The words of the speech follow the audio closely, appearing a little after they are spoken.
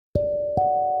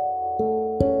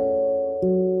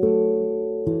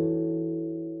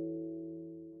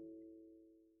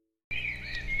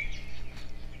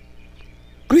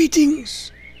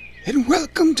Greetings, and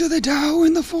welcome to the Tao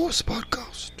in the Force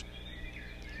podcast.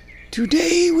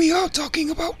 Today we are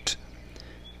talking about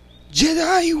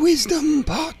Jedi Wisdom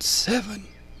Part 7.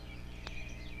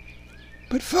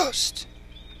 But first,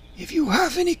 if you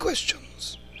have any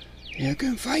questions, you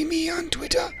can find me on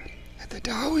Twitter at the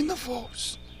Tao in the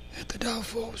Force, at the Tao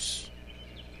Force,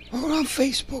 or on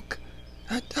Facebook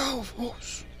at Tao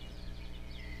Force.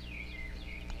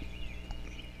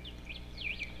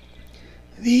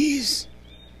 These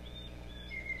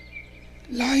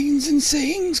lines and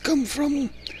sayings come from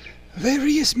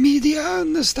various media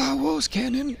in the Star Wars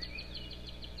canon,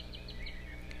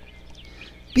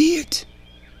 be it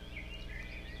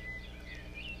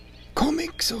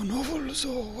comics or novels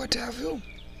or what have you.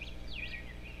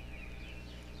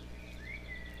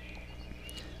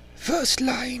 First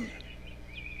line: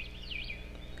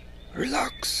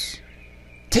 relax,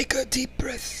 take a deep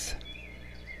breath.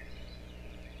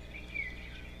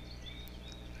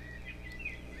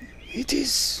 It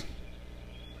is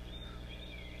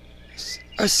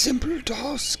a simple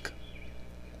task,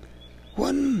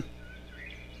 one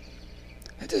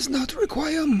that does not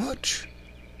require much,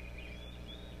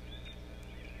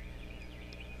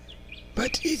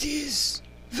 but it is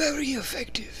very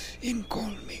effective in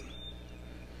calming.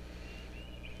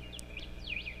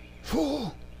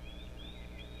 For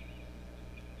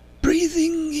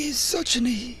breathing is such an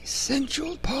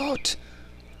essential part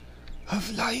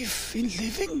of life in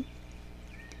living.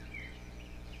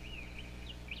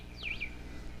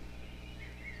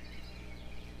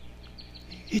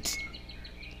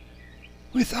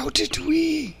 Without it,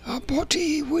 our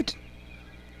body would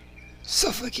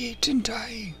suffocate and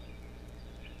die.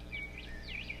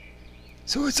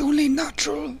 So it's only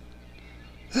natural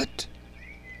that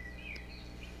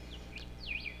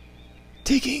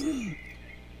taking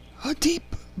a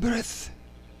deep breath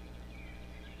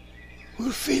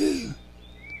will fill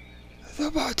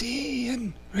the body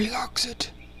and relax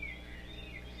it.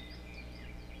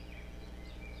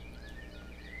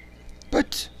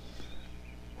 But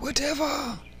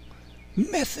whatever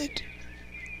method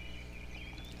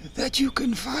that you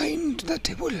can find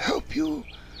that will help you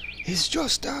is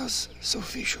just as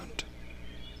sufficient.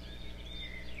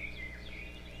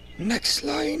 Next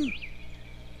line: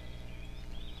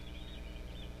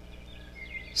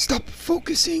 stop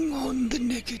focusing on the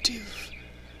negative.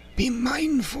 Be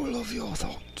mindful of your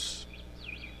thoughts.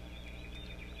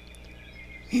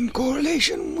 In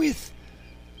correlation with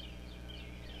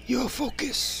your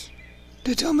focus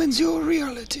determines your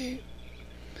reality.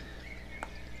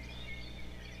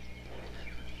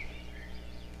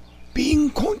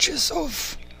 Being conscious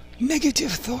of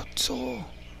negative thoughts or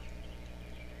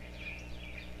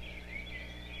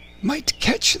might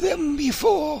catch them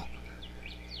before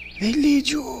they lead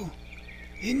you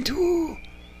into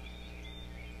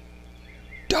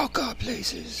darker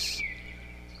places.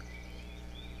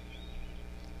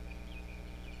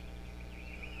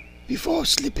 Before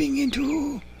slipping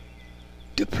into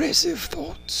depressive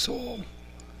thoughts or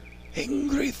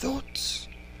angry thoughts.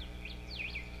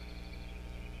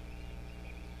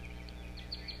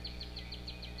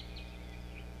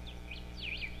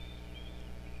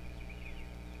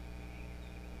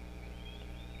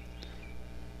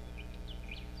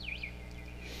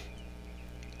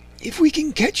 If we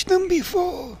can catch them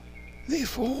before they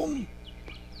form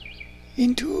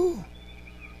into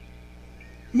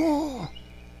more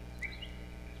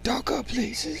darker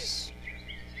places,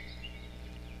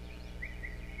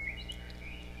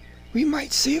 we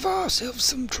might save ourselves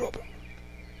some trouble.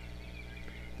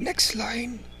 Next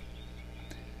line: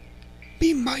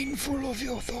 be mindful of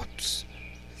your thoughts,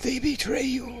 they betray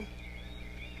you.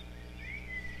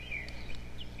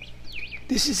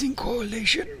 This is in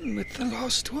correlation with the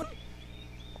last one,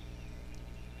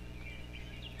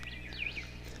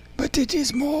 but it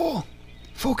is more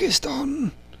focused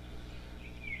on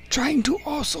trying to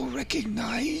also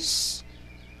recognize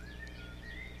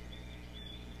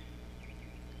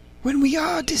when we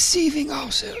are deceiving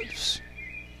ourselves.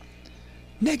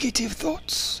 Negative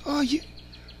thoughts are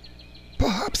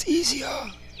perhaps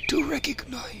easier to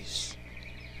recognize.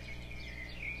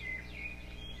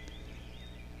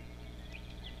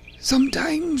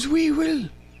 Sometimes we will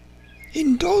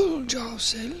indulge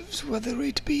ourselves, whether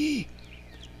it be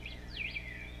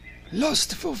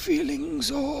lustful feelings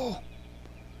or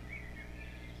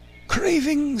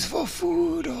cravings for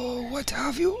food or what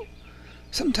have you.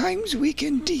 Sometimes we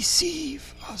can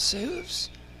deceive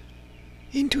ourselves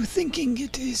into thinking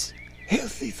it is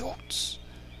healthy thoughts.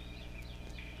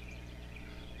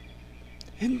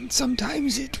 And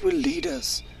sometimes it will lead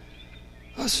us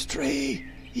astray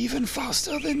even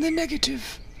faster than the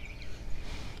negative.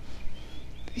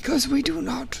 because we do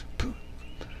not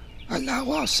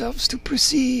allow ourselves to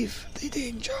perceive the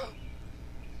danger.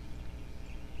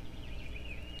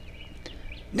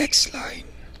 Next line.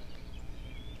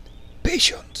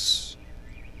 Patience.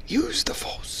 Use the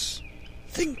Force.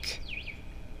 Think.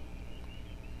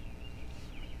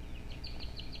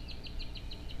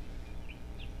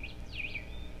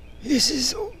 This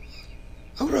is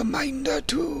a reminder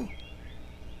to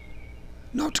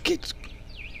not get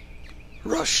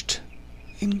rushed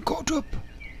and caught up.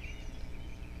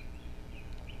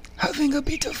 Having a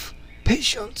bit of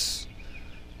patience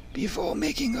before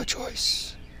making a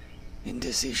choice and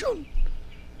decision.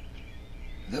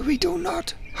 That we do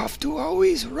not have to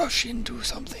always rush into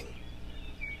something.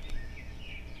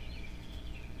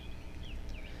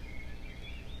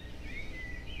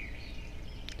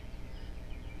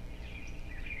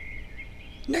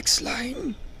 Next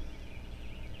line.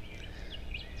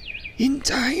 In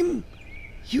time,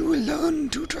 you will learn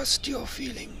to trust your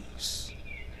feelings.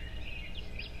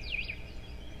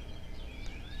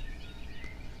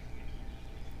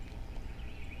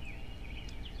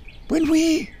 When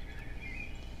we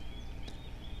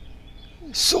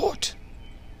sort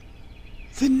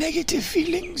the negative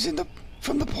feelings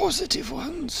from the positive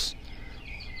ones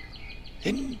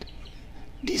and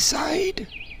decide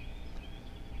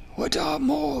what are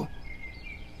more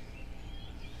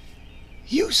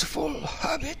useful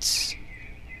habits,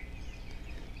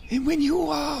 and when you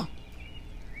are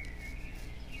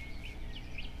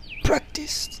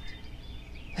practiced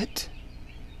at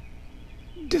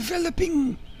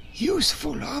developing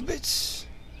useful habits,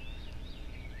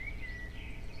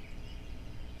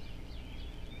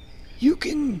 you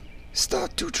can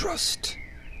start to trust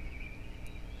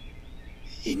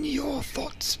in your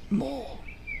thoughts more.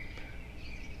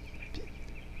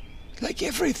 Like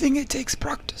everything, it takes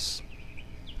practice.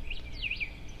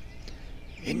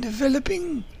 In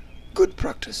developing good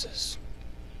practices.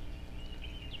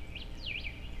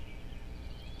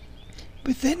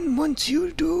 But then once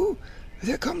you do,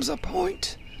 there comes a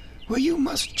point where you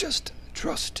must just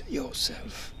trust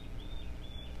yourself.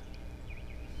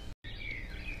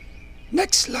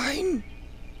 Next line.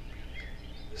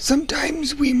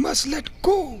 Sometimes we must let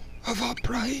go of our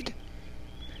pride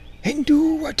and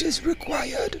do what is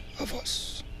required of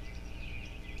us.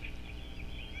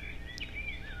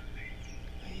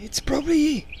 It's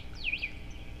probably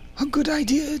a good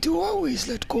idea to always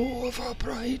let go of our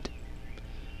pride.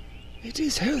 It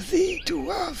is healthy to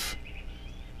have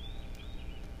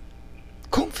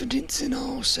confidence in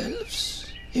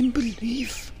ourselves, in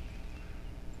belief.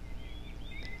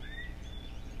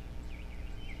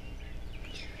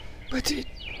 But it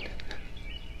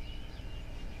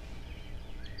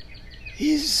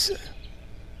is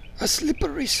a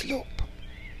slippery slope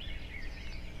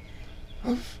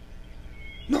of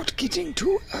not getting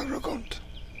too arrogant.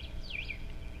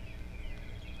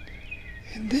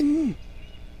 And then,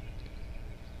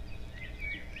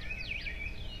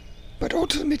 but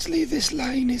ultimately this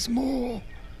line is more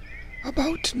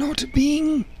about not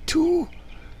being too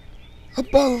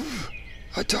above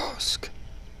a task,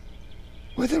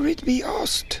 whether it be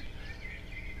asked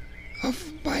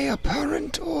of by a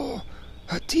parent or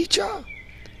a teacher,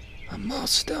 a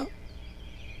master,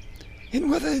 and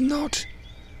whether or not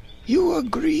you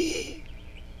agree.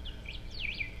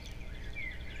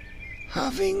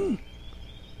 Having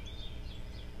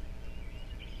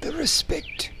the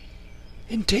respect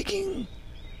in taking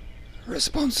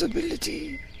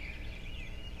responsibility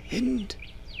and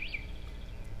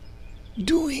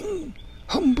doing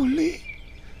humbly,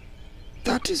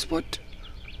 that is what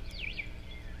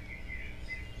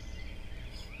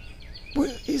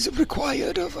is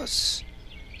required of us,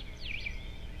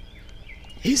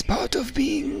 is part of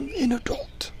being an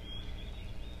adult.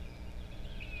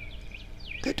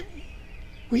 That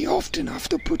we often have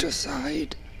to put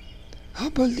aside our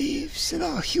beliefs and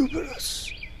our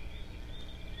hubris.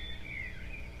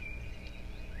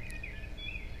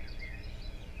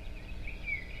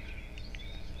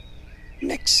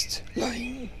 Next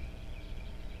line.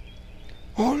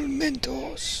 All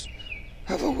mentors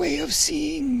have a way of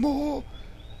seeing more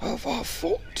of our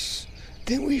faults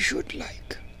than we should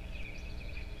like.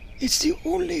 It's the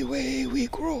only way we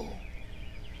grow.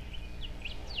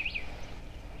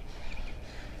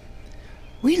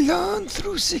 We learn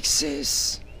through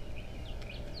success,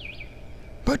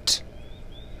 but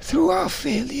through our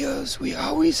failures we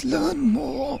always learn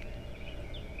more.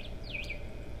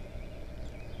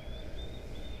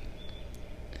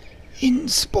 In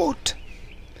sport,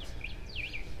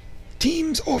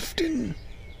 teams often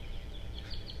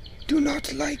do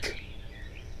not like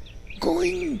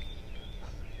going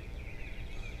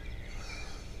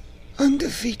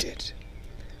undefeated,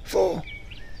 for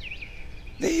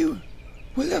they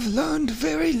will have learned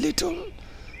very little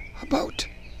about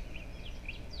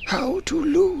how to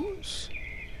lose,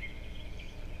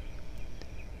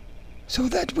 so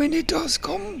that when it does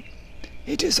come,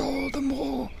 it is all the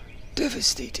more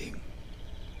devastating.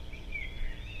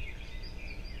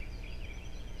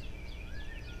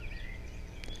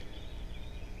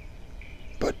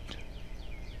 But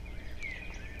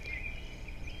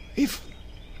if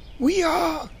we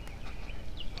are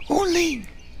only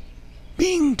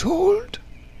being told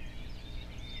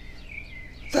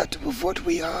that of what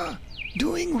we are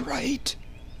doing right,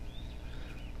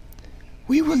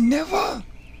 we will never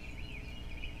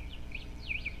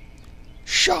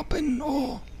sharpen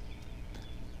or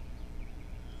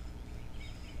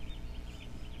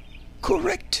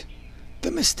correct the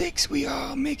mistakes we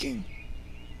are making,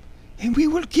 and we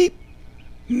will keep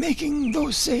making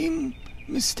those same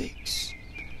mistakes.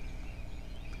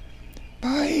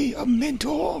 By a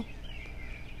mentor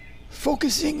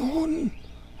focusing on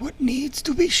what needs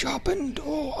to be sharpened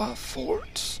or our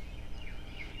faults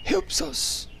helps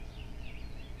us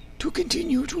to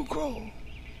continue to grow,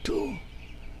 to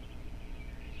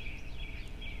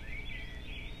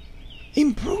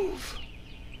improve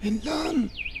and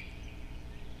learn.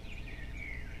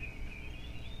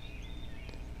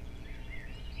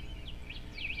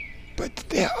 But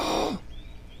there are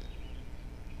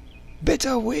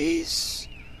better ways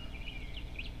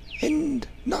and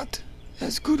not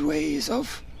as good ways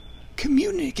of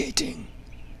communicating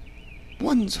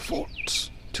one's faults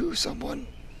to someone,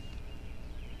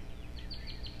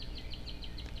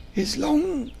 as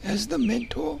long as the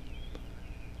mentor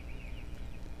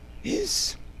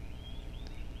is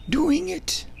doing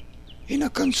it in a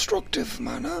constructive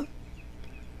manner.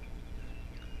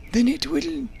 Then it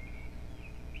will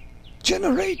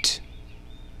generate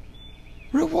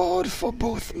reward for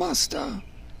both master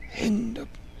and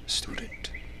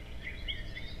student.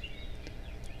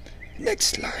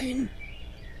 Next line.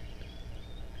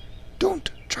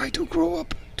 Don't try to grow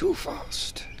up too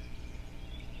fast.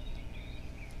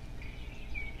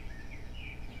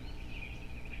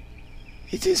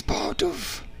 It is part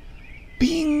of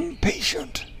being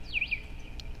patient,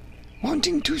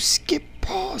 wanting to skip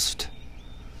past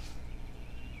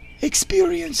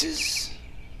experiences,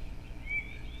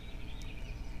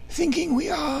 thinking we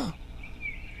are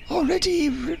already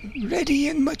ready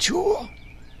and mature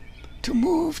to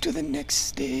move to the next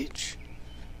stage,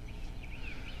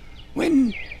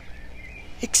 when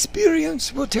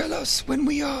experience will tell us when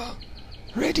we are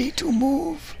ready to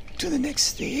move to the next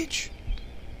stage.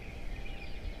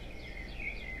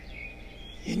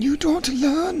 And you don't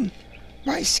learn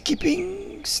by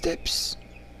skipping steps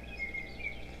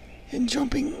and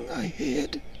jumping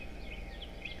ahead.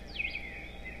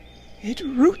 It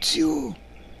roots you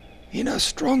in a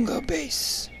stronger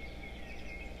base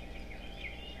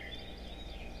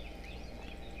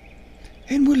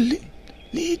and will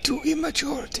lead to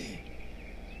immaturity.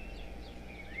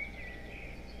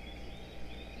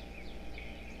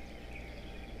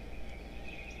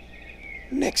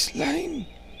 Next line.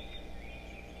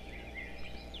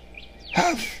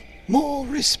 Have more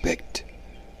respect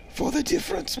for the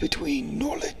difference between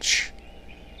knowledge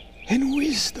and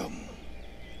wisdom.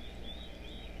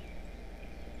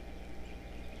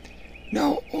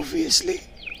 Now, obviously,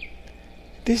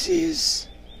 this is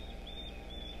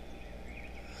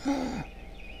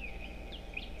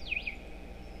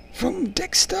from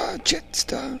Dexter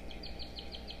Jetster,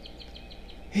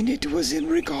 and it was in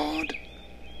regard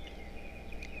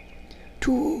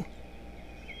to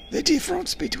the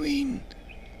difference between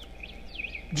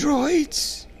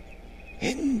droids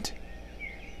and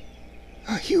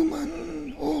a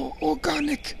human or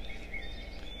organic.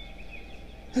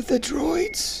 That the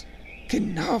droids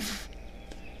can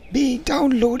be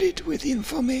downloaded with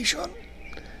information,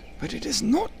 but it is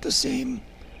not the same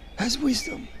as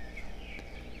wisdom.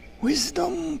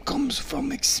 Wisdom comes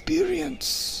from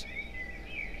experience,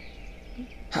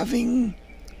 having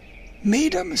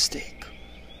made a mistake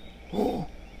or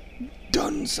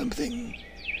done something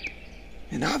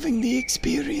and having the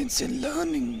experience and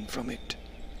learning from it.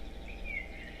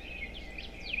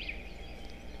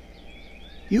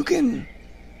 You can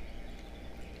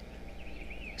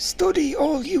study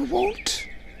all you want,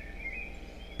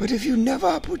 but if you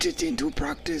never put it into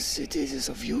practice, it is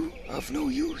of no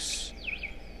use.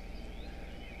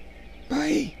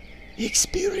 By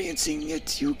experiencing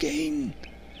it, you gain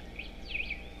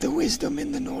the wisdom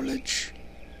and the knowledge.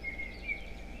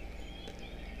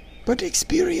 But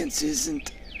experience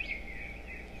isn't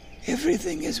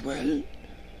everything as well.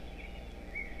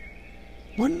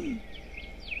 One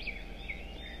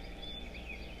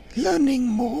learning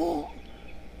more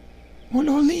will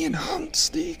only enhance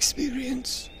the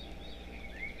experience.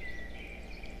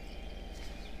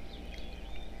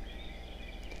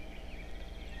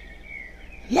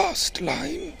 Last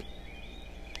line.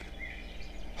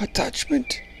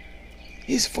 Attachment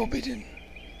is forbidden.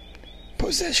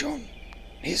 Possession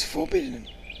is forbidden.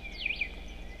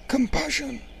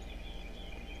 Compassion,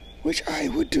 which I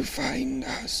would define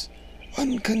as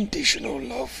unconditional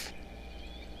love,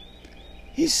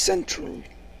 is central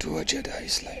to a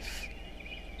Jedi's life.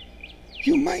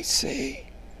 You might say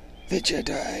the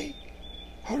Jedi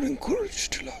are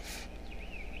encouraged to love.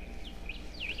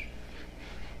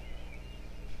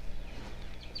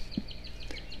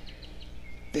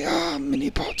 There are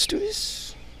many parts to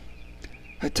this.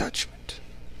 Attachment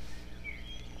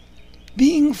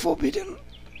being forbidden.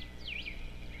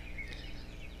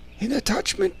 In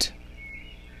attachment,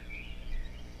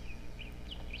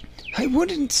 I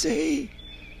wouldn't say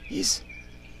is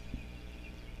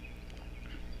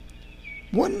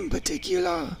one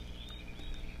particular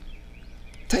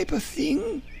type of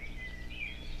thing.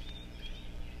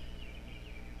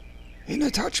 In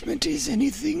attachment is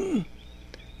anything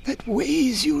that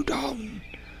weighs you down,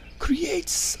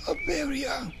 creates a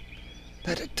barrier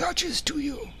that attaches to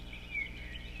you.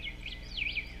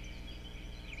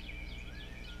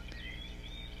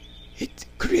 It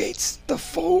creates the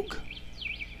fog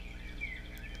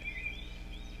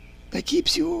that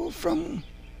keeps you from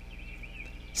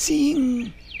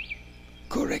seeing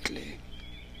correctly.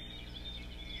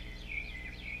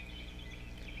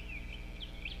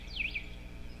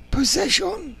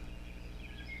 Possession,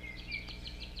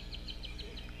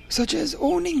 such as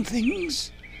owning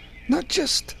things, not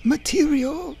just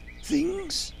material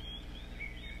things,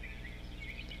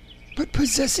 but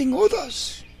possessing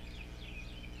others.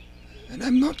 And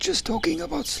I'm not just talking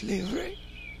about slavery.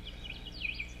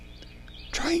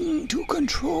 Trying to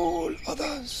control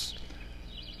others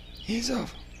is a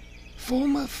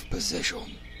form of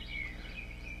possession.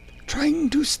 Trying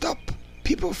to stop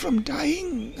people from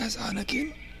dying, as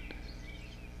Anakin,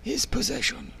 is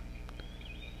possession.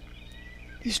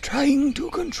 Is trying to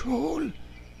control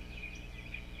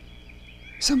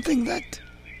something that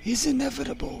is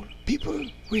inevitable. People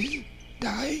will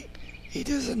die. It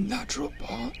is a natural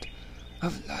part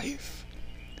of life.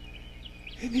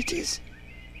 And it is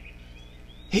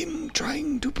him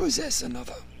trying to possess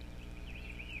another.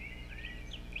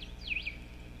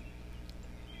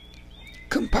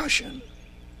 Compassion,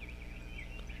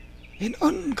 an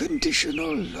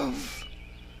unconditional love,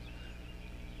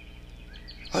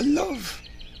 a love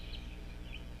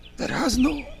that has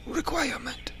no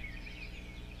requirement.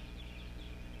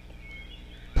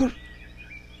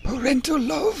 Parental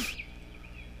love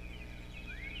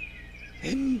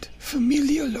and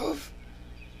familial love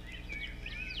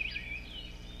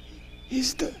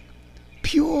is the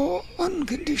pure,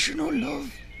 unconditional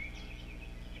love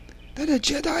that a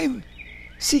Jedi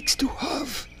seeks to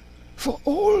have for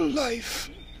all life,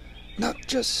 not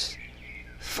just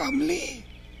family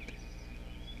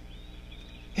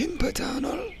and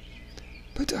paternal,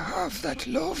 but to have that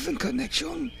love and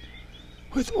connection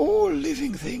with all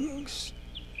living things.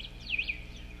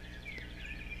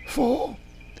 For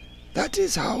that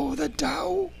is how the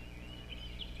Tao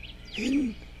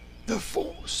in the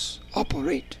Force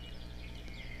operate.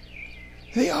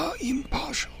 They are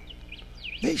impartial.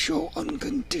 They show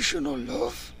unconditional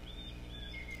love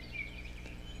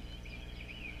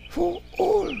for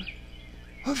all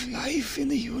of life in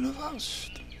the universe.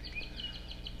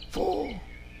 For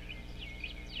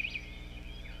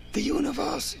the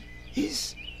universe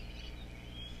is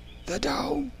the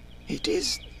Tao, it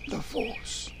is the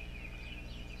Force.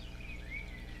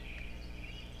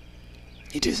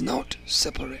 It is not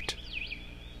separate.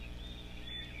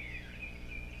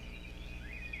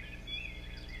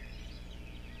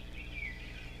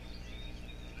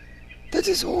 That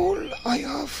is all I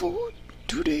have for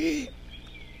today.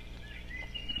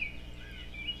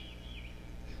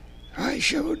 I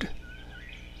should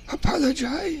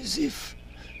apologize if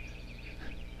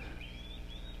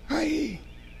I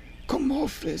come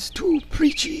off as too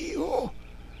preachy or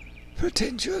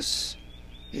pretentious.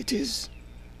 It is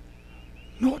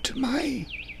not my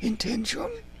intention.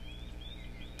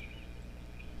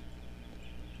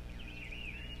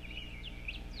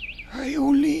 I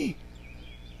only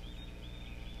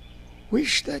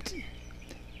wish that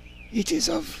it is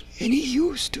of any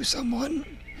use to someone.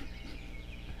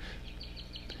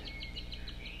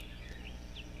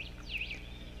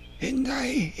 And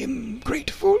I am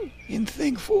grateful and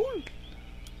thankful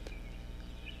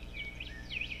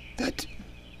that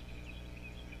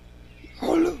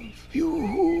all of you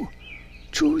who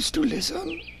choose to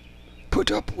listen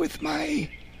put up with my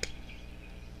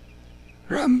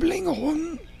rambling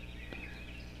on.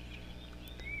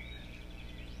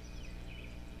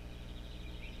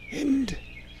 And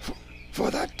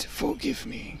for that, forgive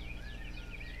me.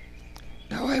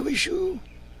 Now I wish you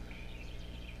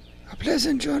a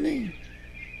pleasant journey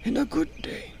and a good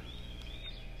day.